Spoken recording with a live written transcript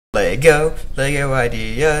Lego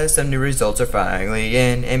ideas, some new results are finally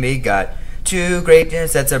in, and we got 2 great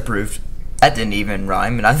sets approved. That didn't even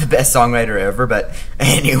rhyme, not the best songwriter ever, but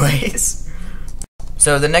anyways.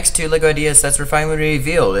 So the next 2 Lego idea sets were finally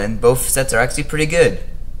revealed, and both sets are actually pretty good.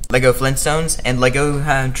 Lego Flintstones and Lego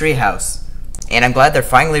Treehouse. And I'm glad they're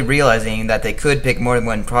finally realizing that they could pick more than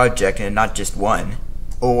one project and not just one.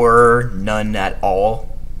 Or none at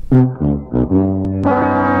all.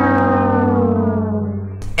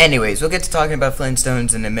 Anyways, we'll get to talking about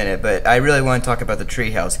Flintstones in a minute, but I really want to talk about the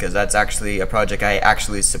Treehouse because that's actually a project I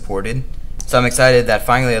actually supported. So I'm excited that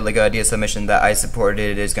finally a LEGO idea submission that I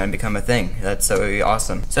supported is going to become a thing. That's so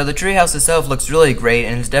awesome. So the Treehouse itself looks really great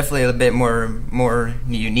and is definitely a bit more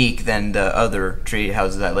unique than the other tree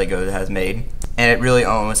houses that LEGO has made. And it really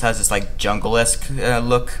almost has this like jungle-esque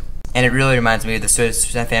look. And it really reminds me of the Swiss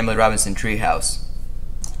Family Robinson Treehouse.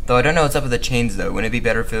 Though I don't know what's up with the chains though. Wouldn't it be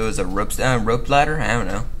better if it was a rope ladder? I don't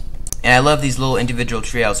know. And I love these little individual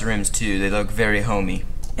treehouse rooms too. They look very homey.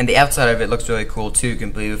 And the outside of it looks really cool too,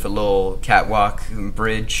 complete with a little catwalk and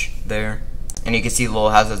bridge there. And you can see the little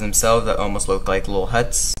houses themselves that almost look like little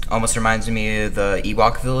huts. Almost reminds me of the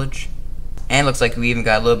Ewok village. And looks like we even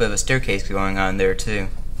got a little bit of a staircase going on there too.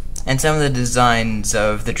 And some of the designs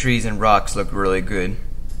of the trees and rocks look really good.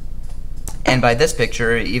 And by this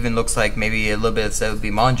picture, it even looks like maybe a little bit of set would be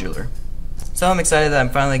modular. So I'm excited that I'm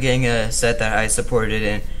finally getting a set that I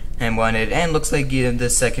supported and wanted, and looks like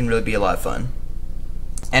this set can really be a lot of fun.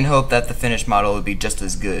 And hope that the finished model will be just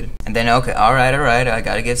as good. And then, okay, alright, I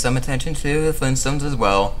gotta give some attention to the Flintstones as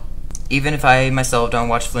well. Even if I myself don't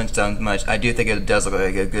watch Flintstones much, I do think it does look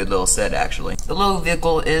like a good little set actually. The little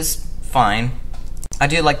vehicle is fine. I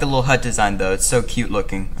do like the little hut design though, it's so cute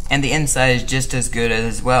looking. And the inside is just as good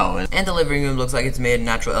as well. And the living room looks like it's made of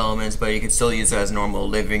natural elements, but you can still use it as a normal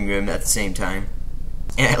living room at the same time.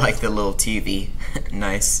 And I like the little TV.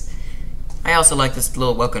 Nice. I also like this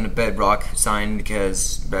little welcome to Bedrock sign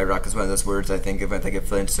because Bedrock is one of those words I think of when I think of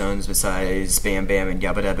Flintstones besides Bam Bam and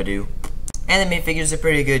Yabba Dabba Doo. And the minifigures are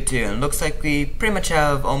pretty good too, and it looks like we pretty much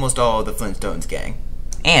have almost all of the Flintstones gang.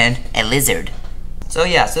 And a lizard. So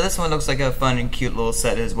yeah, so this one looks like a fun and cute little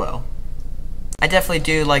set as well. I definitely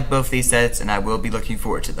do like both these sets and I will be looking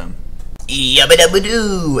forward to them. Yabba Dabba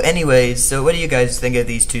Doo! Anyways, so what do you guys think of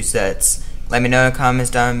these 2 sets? Let me know in the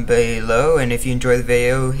comments down below, and if you enjoyed the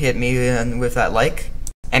video, hit me with that like.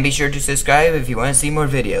 And be sure to subscribe if you want to see more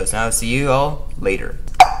videos, and I'll see you all later.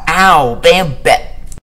 Ow! Bam! Bam!